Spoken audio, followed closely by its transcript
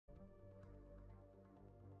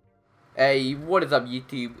Hey, what is up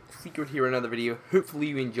YouTube? Secret here, another video. Hopefully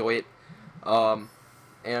you enjoy it. And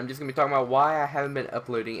I'm just going to be talking about why I haven't been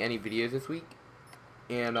uploading any videos this week.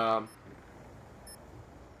 And,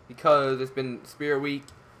 because it's been Spirit Week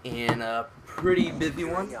and a pretty busy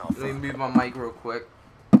one. Let me move my mic real quick.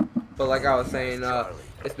 But like I was saying,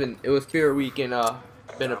 it was Spirit Week and,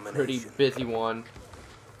 been a pretty busy one.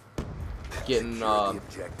 Getting,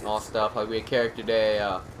 all stuff. Like we had Character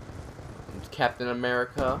Day, Captain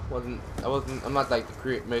America I'm not like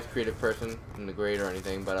the most creative person in the grade or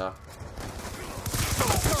anything, but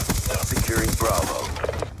securing Bravo.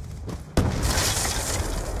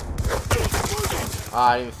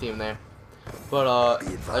 I didn't even see him there. But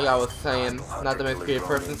like I was saying, not the most creative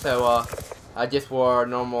person, so I just wore a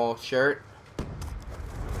normal shirt.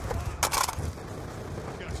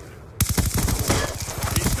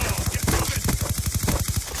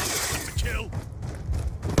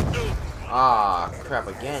 Ah, crap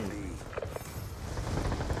again.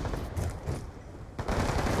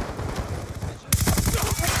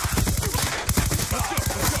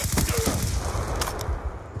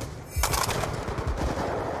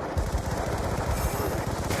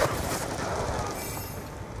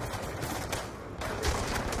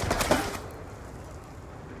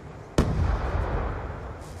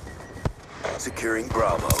 Securing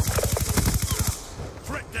Bravo.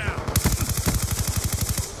 Threat down.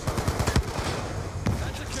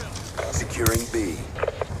 Securing B.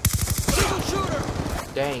 Shooter.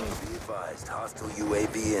 Dang. Be advised, hostile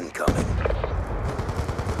UAV incoming.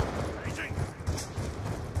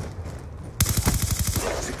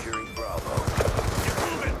 Securing Bravo. Get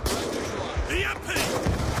moving. EMP.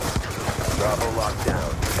 Bravo locked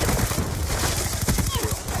down.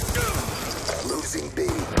 Losing B.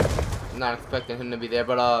 Not expecting him to be there,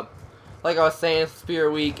 but like I was saying, it's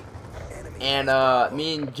Spirit Week, and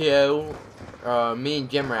me and Jim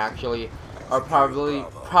actually are probably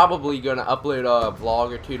gonna upload a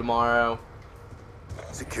vlog or two tomorrow.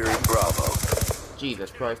 Securing Bravo.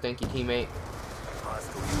 Jesus Christ, thank you, teammate.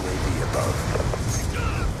 Hostile UAV above.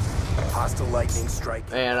 Hostile lightning strike.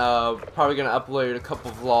 And probably gonna upload a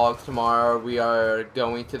couple vlogs tomorrow. We are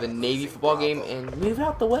going to the Navy football game, and move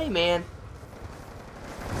out the way, man.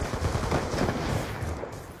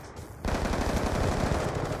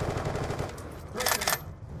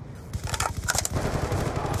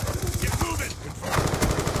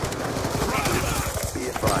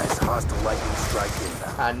 Hostile lightning strike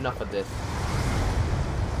inbound. Enough of this.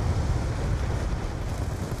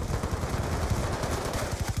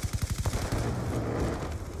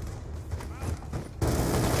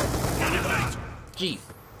 Jeez.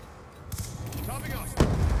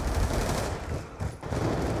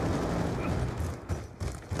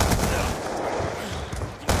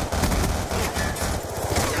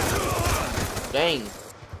 Dang.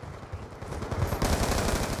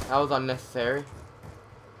 That was unnecessary.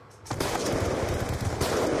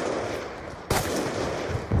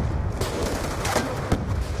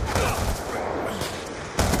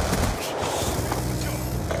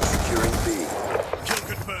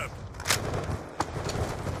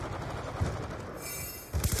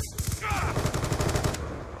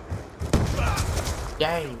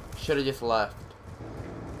 Dang, should have just left.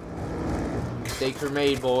 Mistakes were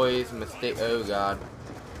made, boys. Oh god.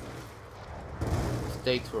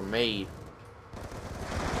 Mistakes were made.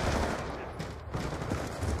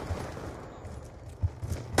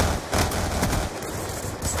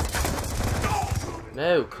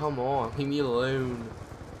 No, come on, leave me alone.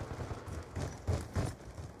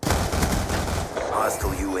 Hostile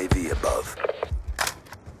UAV above.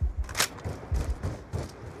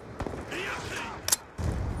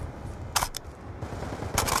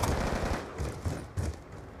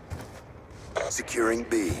 Securing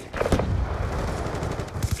B.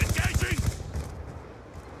 Engaging.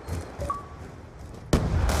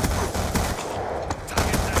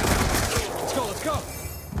 Let's go, let's go.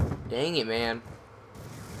 Dang it, man.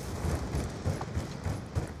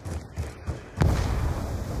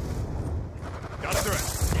 Got a threat.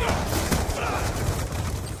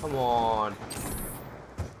 Come on.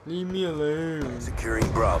 Leave me alone. Securing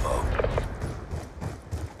Bravo.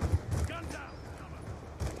 Gun down.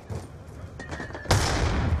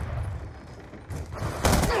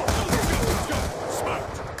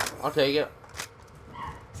 I'll take it.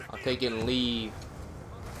 I'll take it and leave.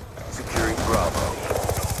 Securing Bravo.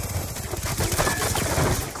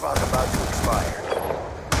 Clock about to expire.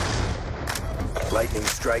 Lightning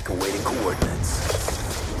strike awaiting coordinates.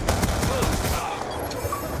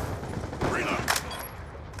 Reload.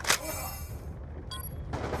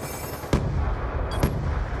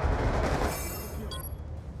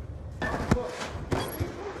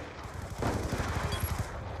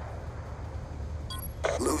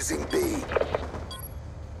 Losing B.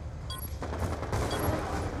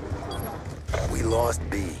 We lost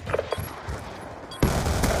B.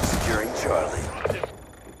 Securing Charlie.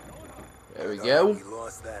 There we go. We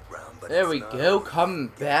lost that round, but There it's we not go. over. Coming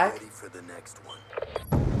Get back. ready for the next one.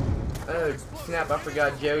 Oh snap! I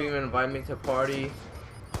forgot Joey even invited me to a party.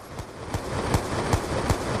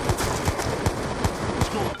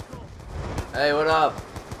 Hey, what up?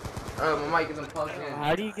 Oh, my mic isn't plugged in.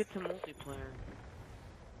 How do you get to multiplayer?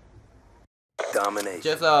 Domination.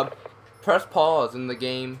 Just press pause in the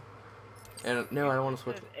game. And no, I don't want to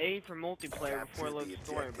switch. It says A for multiplayer before it loads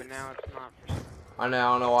story, but now it's not. I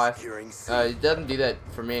don't know why. Securing C. It doesn't do that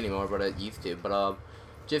for me anymore, but it used to. But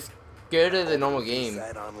just go to the normal game.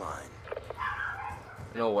 Site online.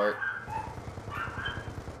 It'll work.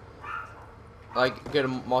 Like go to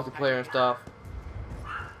multiplayer and stuff.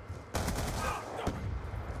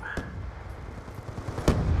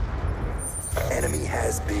 Enemy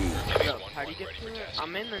has B. Yo, how do you get to it?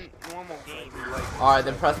 I'm in the normal game. All right,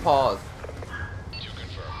 then press pause.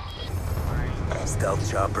 Alright. Stealth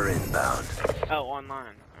chopper inbound. Oh,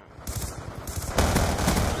 online.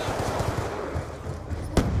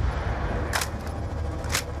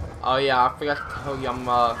 Oh yeah, I forgot to tell you I'm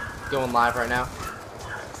going live right now.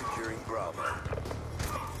 Securing Bravo.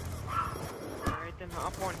 Alright, then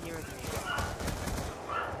hop on here with me.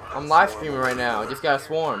 I'm live streaming right now. I just got a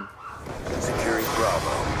swarm. Securing Bravo.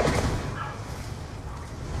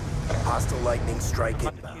 Hostile lightning strike I'm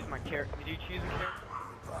about to inbound. choose my character. Did you choose a character?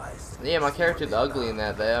 Advised. Yeah, my character's ugly in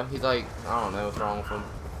that though. He's like, I don't know what's wrong with him.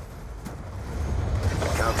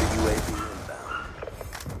 Counter UAV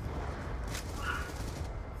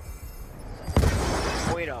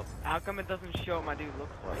inbound. Wait up. How come it doesn't show what my dude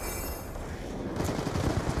looks like?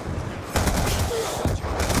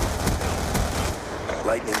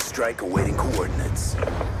 Lightning strike awaiting coordinates.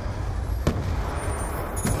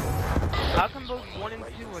 How come both 1 and 2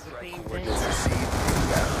 are the same thing? Coordinates received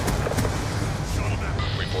inbound.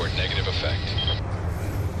 Report negative effect.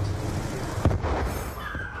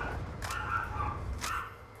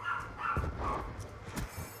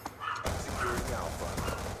 Securing Alpha.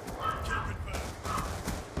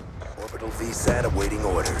 Orbital VSAT awaiting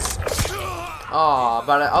orders. Oh,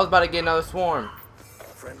 I was about to get another swarm.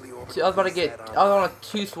 Friendly orbital See, I was about to get, VSAT I was on a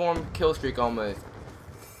 2 swarm kill streak almost.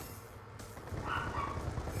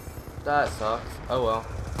 That sucks. Oh well.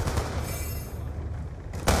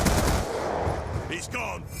 He's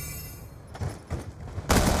gone. –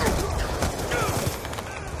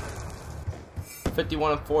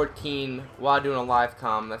 51 and 14 while doing a live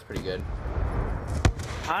comm. That's pretty good.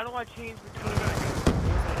 How do I change between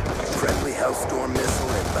Friendly Hellstorm missile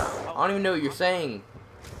inbound. I don't even know what you're saying.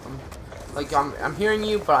 I'm hearing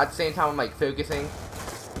you, but at the same time I'm like focusing.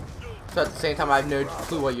 So at the same time I have no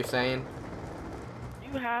clue what you're saying.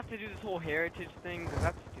 You have to do this whole heritage thing, 'cause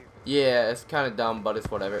that's stupid. Yeah, it's kind of dumb, but it's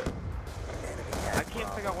whatever. I can't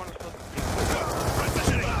figure out what I'm supposed to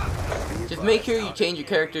do. Just make sure you change your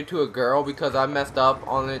character to a girl because I messed up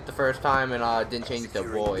on it the first time and didn't change it to a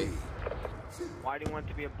boy. Why do you want it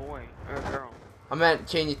to be a boy or a girl? I meant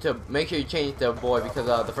change it to, make sure you change it to a boy because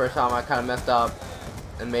the first time I kind of messed up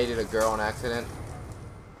and made it a girl on accident.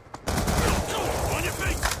 On your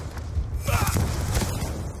feet.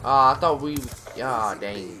 I thought we,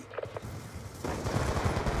 dang.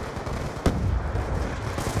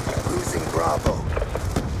 Losing Bravo.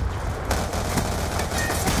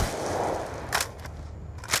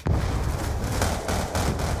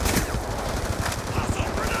 Hustle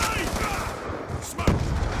grenade. Smoke.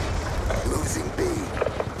 Losing B.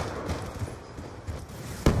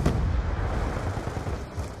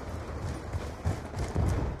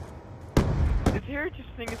 This heritage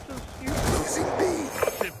thing is so stupid. Losing B.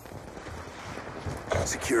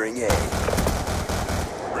 Securing A.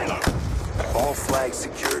 Reload. All flags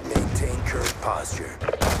secured. Maintain current posture.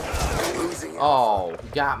 Losing. Oh, you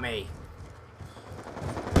got me.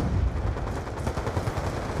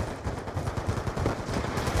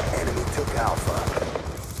 Enemy took Alpha.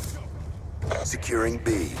 Securing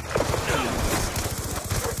B.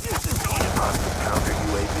 Hostile counter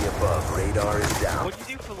UAV above. Radar is down. What'd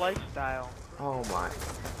you do for lifestyle? Oh my.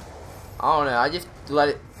 I don't know, I just let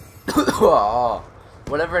it, oh,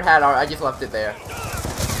 whatever it had, I just left it there.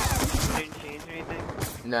 Didn't change anything?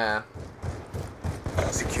 Nah.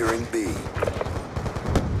 Securing B.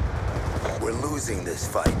 We're losing this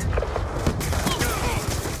fight.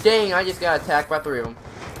 Dang, I just got attacked by 3 of them.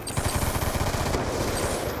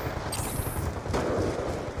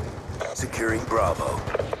 Securing Bravo.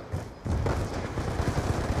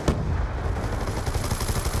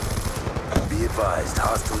 Be advised,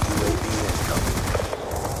 hostile UAV incoming.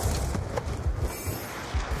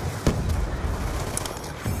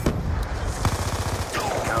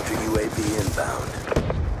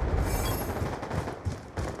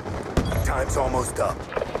 Time's almost up.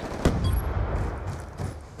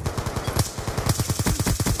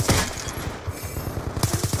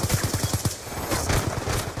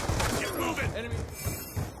 Keep moving. Enemy.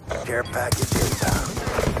 Care package inbound.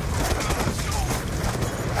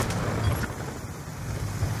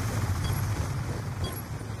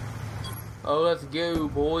 Oh, let's go,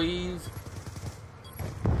 boys.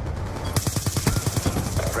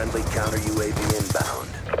 Friendly counter UAV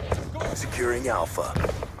inbound. Securing Alpha.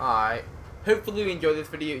 Alright. Hopefully you enjoyed this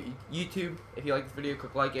video. YouTube, if you like this video,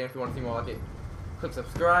 click like, and if you want to see more like it, click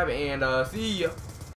subscribe, and see ya.